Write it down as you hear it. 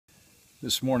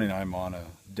This morning I'm on a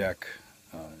deck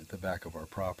at the back of our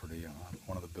property on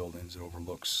one of the buildings that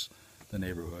overlooks the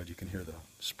neighborhood. You can hear the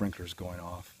sprinklers going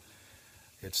off.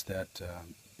 It's that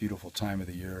beautiful time of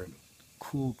the year,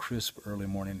 cool, crisp, early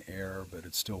morning air, but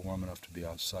it's still warm enough to be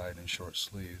outside in short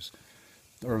sleeves.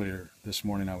 Earlier this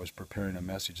morning I was preparing a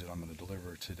message that I'm going to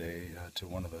deliver today to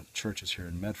one of the churches here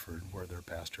in Medford where their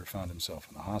pastor found himself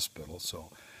in the hospital.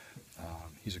 So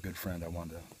he's a good friend. I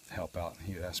wanted to help out, and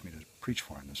he asked me to preach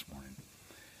for him this morning.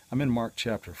 I'm in Mark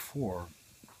chapter 4,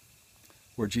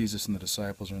 where Jesus and the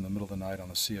disciples are in the middle of the night on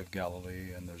the Sea of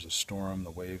Galilee, and there's a storm. The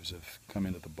waves have come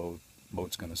into the boat. The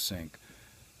boat's going to sink.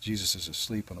 Jesus is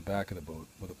asleep on the back of the boat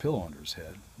with a pillow under his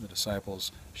head. The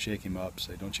disciples shake him up,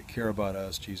 say, "Don't you care about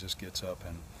us?" Jesus gets up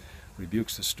and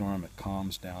rebukes the storm. It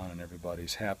calms down, and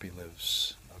everybody's happy,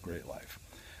 lives a great life.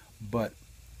 But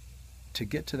to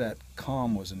get to that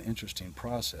calm was an interesting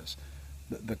process.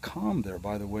 The calm there,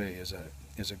 by the way, is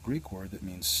a Greek word that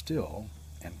means still,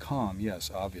 and calm, yes,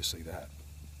 obviously that.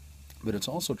 But it's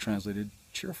also translated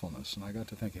cheerfulness, and I got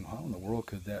to thinking, how in the world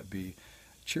could that be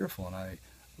cheerful? And I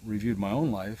reviewed my own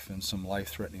life and some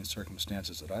life-threatening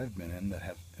circumstances that I've been in that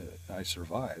have I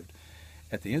survived.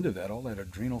 At the end of that, all that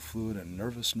adrenal fluid and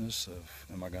nervousness of,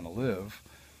 am I going to live,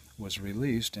 was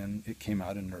released, and it came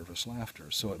out in nervous laughter.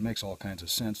 So it makes all kinds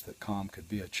of sense that calm could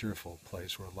be a cheerful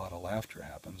place where a lot of laughter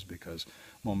happens, because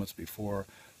moments before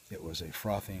it was a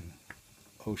frothing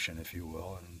ocean, if you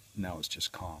will, and now it's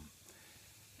just calm.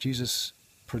 Jesus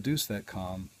produced that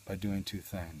calm by doing two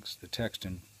things. The text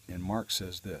in Mark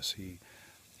says this: he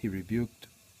rebuked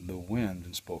the wind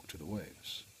and spoke to the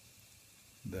waves.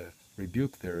 The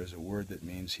rebuke there is a word that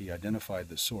means he identified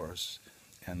the source,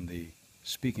 and the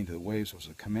speaking to the waves was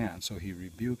a command. So he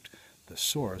rebuked the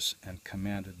source and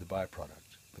commanded the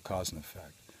byproduct, the cause and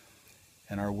effect.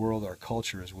 And our world, our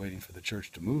culture is waiting for the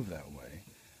church to move that way,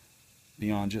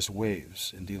 beyond just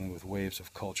waves and dealing with waves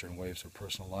of culture and waves of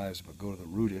personal lives, but go to the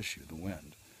root issue, the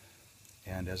wind.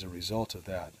 And as a result of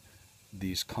that,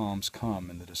 these calms come,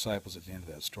 and the disciples at the end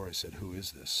of that story said, "Who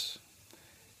is this?"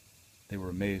 They were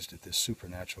amazed at this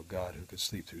supernatural God who could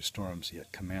sleep through storms,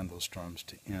 yet command those storms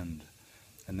to end.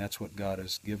 And that's what God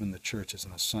has given the church as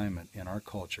an assignment in our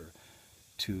culture,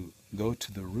 to go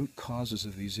to the root causes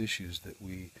of these issues that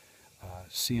we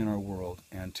see in our world,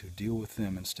 and to deal with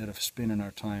them instead of spending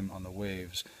our time on the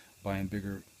waves, buying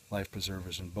bigger life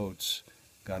preservers and boats.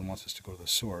 God wants us to go to the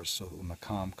source, so that when the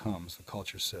calm comes, the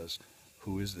culture says,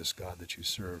 "Who is this God that you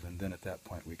serve?" And then at that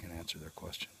point we can answer their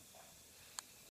question.